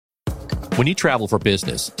When you travel for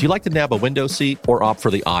business, do you like to nab a window seat or opt for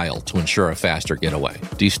the aisle to ensure a faster getaway?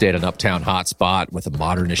 Do you stay at an uptown hotspot with a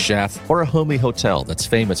modernist chef or a homey hotel that's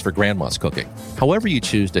famous for grandma's cooking? However you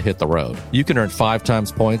choose to hit the road, you can earn 5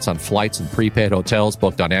 times points on flights and prepaid hotels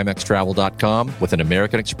booked on AmexTravel.com with an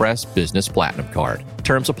American Express Business Platinum card.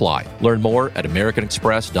 Terms apply. Learn more at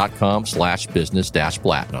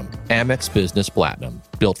americanexpress.com/business-platinum. Amex Business Platinum.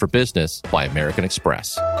 Built for business by American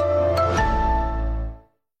Express.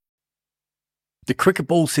 The cricket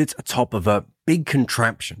ball sits atop of a big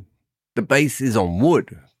contraption. The base is on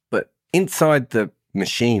wood, but inside the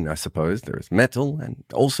machine, I suppose, there is metal and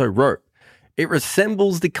also rope. It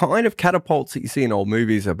resembles the kind of catapults that you see in old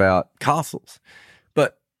movies about castles,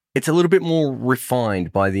 but it's a little bit more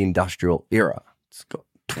refined by the industrial era. It's got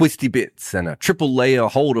twisty bits and a triple layer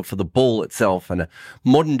holder for the ball itself and a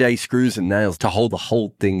modern day screws and nails to hold the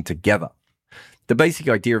whole thing together. The basic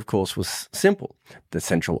idea, of course, was simple. The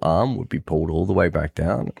central arm would be pulled all the way back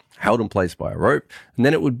down, held in place by a rope, and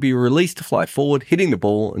then it would be released to fly forward, hitting the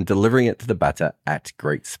ball and delivering it to the batter at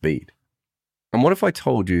great speed. And what if I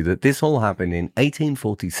told you that this all happened in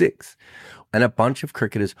 1846 and a bunch of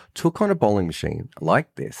cricketers took on a bowling machine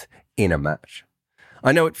like this in a match?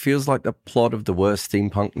 I know it feels like the plot of the worst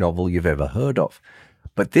steampunk novel you've ever heard of,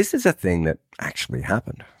 but this is a thing that actually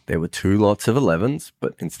happened. There were 2 lots of 11s,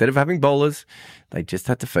 but instead of having bowlers, they just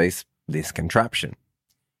had to face this contraption.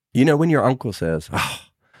 You know when your uncle says,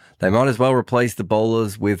 they might as well replace the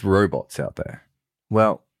bowlers with robots out there.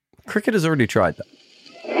 Well, cricket has already tried that.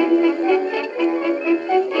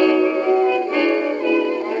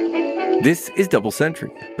 This is Double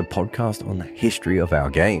Century, the podcast on the history of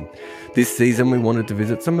our game. This season, we wanted to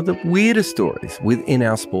visit some of the weirdest stories within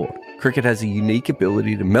our sport. Cricket has a unique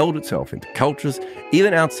ability to meld itself into cultures,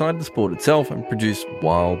 even outside the sport itself, and produce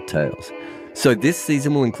wild tales. So this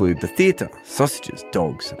season will include the theatre, sausages,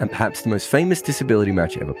 dogs, and perhaps the most famous disability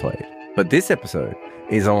match ever played. But this episode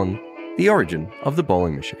is on the origin of the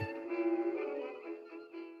bowling machine.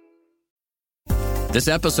 This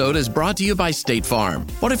episode is brought to you by State Farm.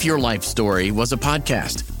 What if your life story was a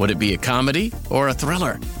podcast? Would it be a comedy or a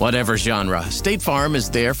thriller? Whatever genre, State Farm is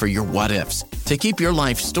there for your what-ifs to keep your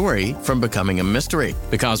life story from becoming a mystery.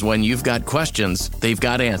 Because when you've got questions, they've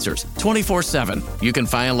got answers 24/7. You can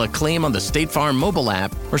file a claim on the State Farm mobile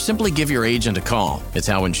app or simply give your agent a call. It's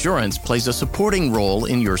how insurance plays a supporting role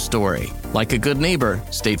in your story. Like a good neighbor,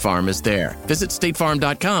 State Farm is there. Visit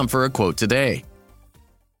statefarm.com for a quote today.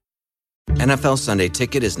 NFL Sunday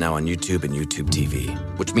Ticket is now on YouTube and YouTube TV,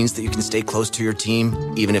 which means that you can stay close to your team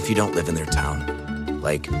even if you don't live in their town.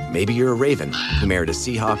 Like, maybe you're a Raven who married a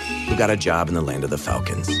Seahawk who got a job in the land of the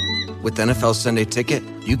Falcons. With NFL Sunday Ticket,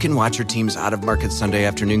 you can watch your team's out-of-market Sunday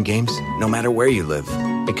afternoon games no matter where you live,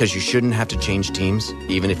 because you shouldn't have to change teams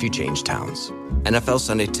even if you change towns. NFL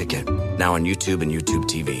Sunday Ticket, now on YouTube and YouTube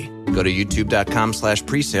TV. Go to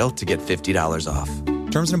youtube.com/presale to get $50 off.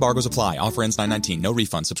 Terms and embargoes apply. Offer ends 9/19. No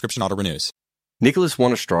refund. Subscription auto renews. Nicholas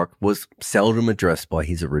Wannerstruck was seldom addressed by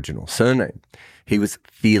his original surname. He was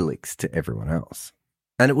Felix to everyone else.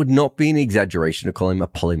 And it would not be an exaggeration to call him a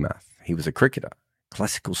polymath. He was a cricketer,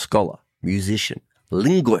 classical scholar, musician,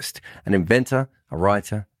 linguist, an inventor, a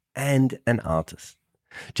writer, and an artist.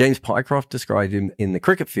 James Pycroft described him in the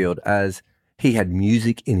cricket field as he had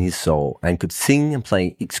music in his soul and could sing and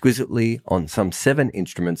play exquisitely on some 7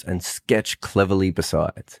 instruments and sketch cleverly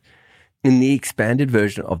besides. In the expanded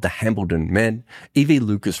version of the Hambledon Men, E.V.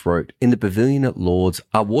 Lucas wrote, "In the pavilion at Lord's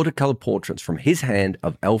are watercolour portraits from his hand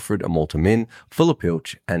of Alfred and Walter Min, Fuller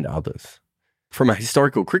Pilch, and others." From a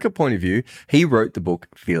historical cricket point of view, he wrote the book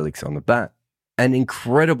Felix on the Bat, an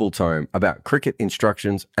incredible tome about cricket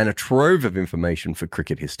instructions and a trove of information for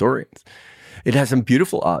cricket historians. It has some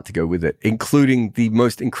beautiful art to go with it, including the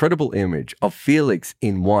most incredible image of Felix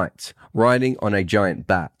in white riding on a giant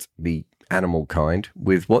bat, the animal kind,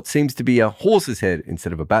 with what seems to be a horse's head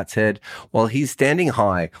instead of a bat's head, while he's standing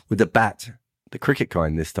high with the bat, the cricket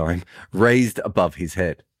kind this time, raised above his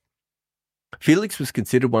head. Felix was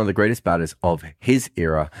considered one of the greatest batters of his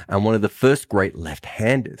era and one of the first great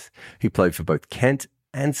left-handers. He played for both Kent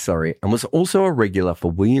and Surrey, and was also a regular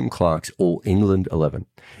for William Clark's All England 11.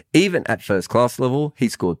 Even at first class level, he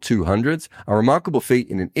scored 200s, a remarkable feat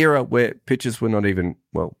in an era where pitches were not even,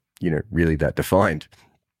 really that defined.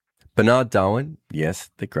 Bernard Darwin, yes,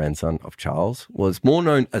 the grandson of Charles, was more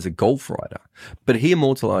known as a golf writer, but he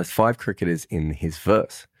immortalised 5 cricketers in his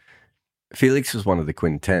verse. Felix was one of the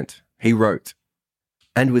quintet. He wrote,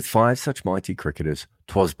 "And with 5 such mighty cricketers,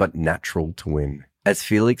 'twas but natural to win, as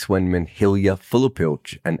Felix Wenman, Hillier, Fuller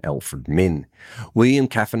Pilch, and Alfred Min. William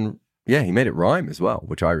Caffin," he made it rhyme as well,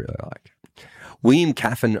 which I really like. William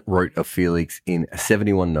Caffin wrote of Felix in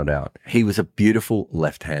 71 Not Out. He was a beautiful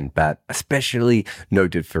left-hand bat, especially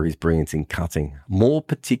noted for his brilliance in cutting, more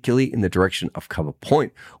particularly in the direction of cover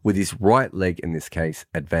point, with his right leg in this case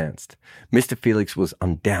advanced. Mr. Felix was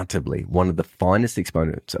undoubtedly one of the finest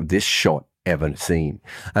exponents of this shot ever seen,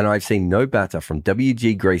 and I've seen no batter from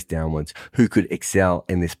W.G. Grace downwards who could excel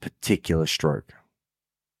in this particular stroke.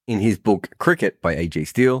 In his book Cricket by A.G.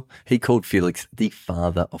 Steele, he called Felix the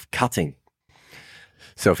father of cutting.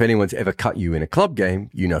 So if anyone's ever cut you in a club game,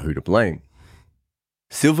 you know who to blame.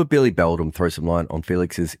 Silver Billy Beldam throws some light on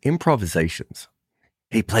Felix's improvisations.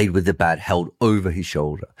 He played with the bat held over his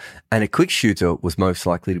shoulder, and a quick shooter was most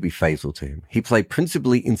likely to be fatal to him. He played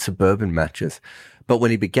principally in suburban matches, but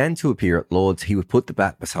when he began to appear at Lord's, he would put the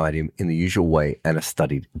bat beside him in the usual way and a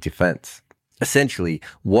studied defense. Essentially,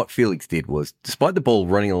 what Felix did was, despite the ball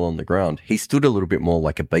running along the ground, he stood a little bit more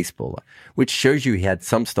like a baseballer, which shows you he had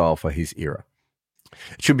some style for his era.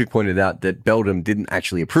 It should be pointed out that Beldam didn't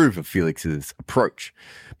actually approve of Felix's approach,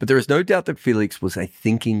 but there is no doubt that Felix was a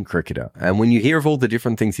thinking cricketer, and when you hear of all the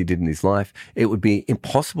different things he did in his life, it would be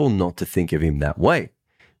impossible not to think of him that way.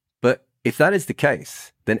 But if that is the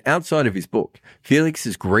case, then outside of his book,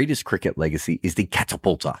 Felix's greatest cricket legacy is the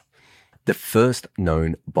catapulta, the first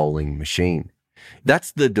known bowling machine.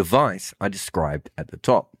 That's the device I described at the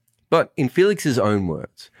top. But in Felix's own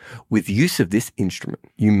words, with use of this instrument,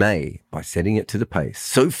 you may, by setting it to the pace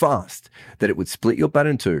so fast that it would split your bat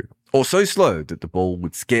in two, or so slow that the ball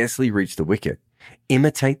would scarcely reach the wicket,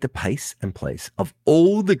 imitate the pace and place of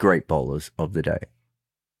all the great bowlers of the day.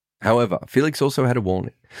 However, Felix also had a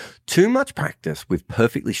warning. Too much practice with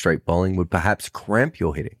perfectly straight bowling would perhaps cramp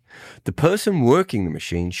your hitting. The person working the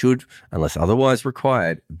machine should, unless otherwise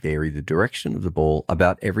required, vary the direction of the ball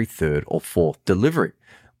about every third or fourth delivery,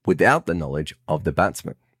 without the knowledge of the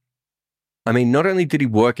batsman. I mean, not only did he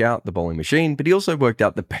work out the bowling machine, but he also worked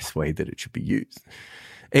out the best way that it should be used.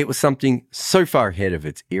 It was something so far ahead of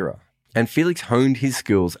its era, and Felix honed his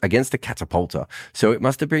skills against the catapulta, so it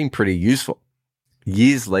must have been pretty useful.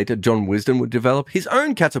 Years later, John Wisden would develop his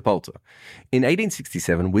own catapulta. In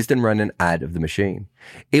 1867, Wisden ran an ad of the machine.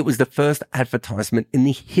 It was the first advertisement in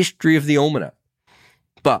the history of the almanac.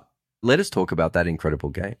 But let us talk about that incredible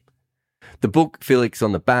game. The book Felix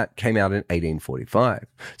on the Bat came out in 1845,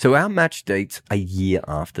 so our match dates a year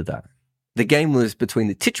after that. The game was between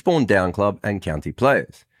the Titchbourne Down Club and county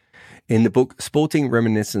players. In the book Sporting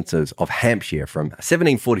Reminiscences of Hampshire from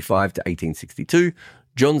 1745 to 1862,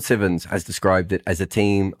 John Sevens has described it as a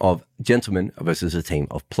team of gentlemen versus a team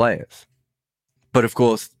of players. But of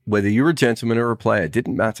course, whether you're a gentleman or a player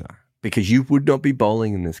didn't matter, because you would not be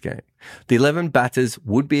bowling in this game. The 11 batters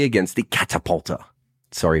would be against the catapulta.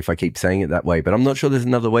 Sorry if I keep saying it that way, but I'm not sure there's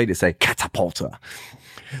another way to say catapulta.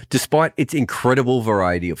 Despite its incredible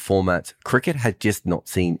variety of formats, cricket had just not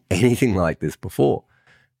seen anything like this before.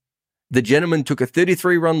 The gentleman took a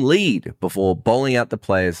 33-run lead before bowling out the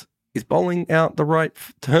players. Is bowling out the right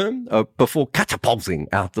term? Before catapulting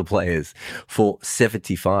out the players for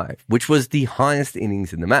 75, which was the highest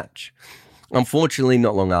innings in the match. Unfortunately,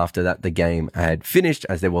 not long after that, the game had finished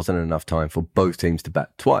as there wasn't enough time for both teams to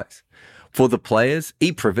bat twice. For the players,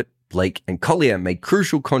 E. Privet, Blake and Collier made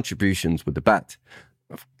crucial contributions with the bat.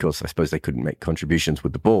 Of course, I suppose they couldn't make contributions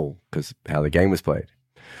with the ball because how the game was played.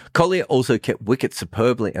 Collier also kept wickets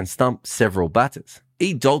superbly and stumped several batters.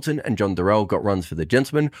 E. Dalton and John Durrell got runs for the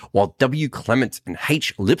gentlemen, while W. Clement and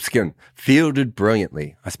H. Lipscomb fielded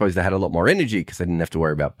brilliantly. I suppose they had a lot more energy because they didn't have to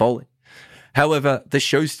worry about bowling. However, the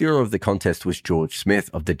show stealer of the contest was George Smith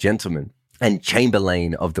of the gentlemen and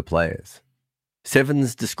Chamberlain of the players.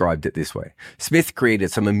 Sevens described it this way. Smith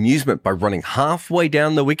created some amusement by running halfway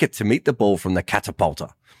down the wicket to meet the ball from the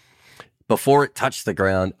catapulta before it touched the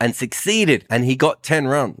ground and succeeded, and he got 10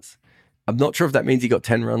 runs. I'm not sure if that means he got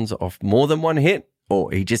 10 runs off more than one hit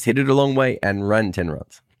or he just hit it a long way and ran 10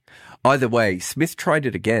 runs. Either way, Smith tried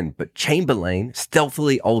it again, but Chamberlain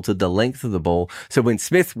stealthily altered the length of the ball, so when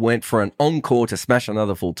Smith went for an encore to smash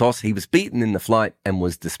another full toss, he was beaten in the flight and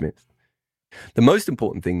was dismissed. The most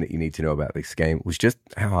important thing that you need to know about this game was just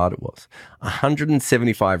how hard it was.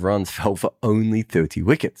 175 runs fell for only 30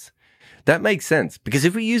 wickets. That makes sense, because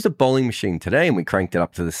if we used a bowling machine today and we cranked it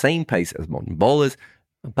up to the same pace as modern bowlers,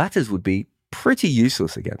 batters would be pretty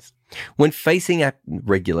useless against. When facing a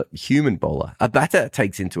regular human bowler, a batter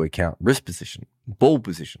takes into account wrist position, ball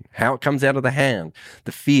position, how it comes out of the hand,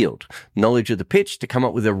 the field, knowledge of the pitch to come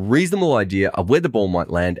up with a reasonable idea of where the ball might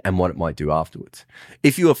land and what it might do afterwards.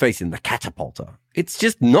 If you are facing the catapulta, it's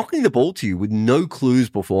just knocking the ball to you with no clues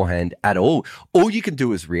beforehand at all. All you can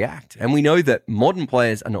do is react. And we know that modern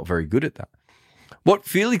players are not very good at that. What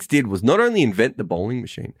Felix did was not only invent the bowling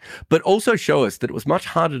machine, but also show us that it was much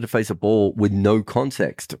harder to face a ball with no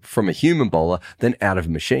context from a human bowler than out of a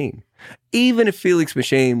machine. Even if Felix's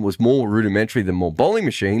machine was more rudimentary than more bowling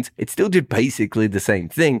machines, it still did basically the same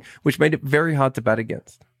thing, which made it very hard to bat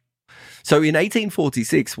against. So in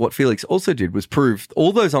 1846, what Felix also did was prove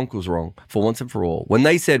all those uncles wrong for once and for all. When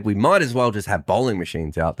they said we might as well just have bowling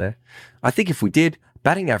machines out there, I think if we did,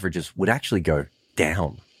 batting averages would actually go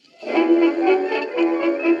down.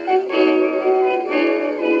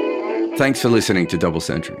 Thanks for listening to Double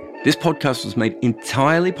Century. This podcast was made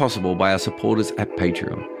entirely possible by our supporters at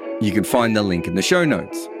Patreon. You can find the link in the show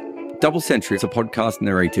notes. Double Century is a podcast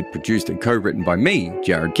narrated, produced and co-written by me,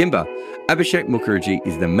 Jared Kimber. Abhishek Mukherjee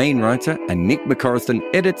is the main writer and Nick McCorriston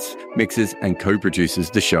edits, mixes and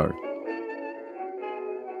co-produces the show.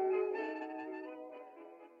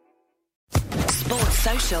 Sports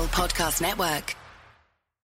Social Podcast Network.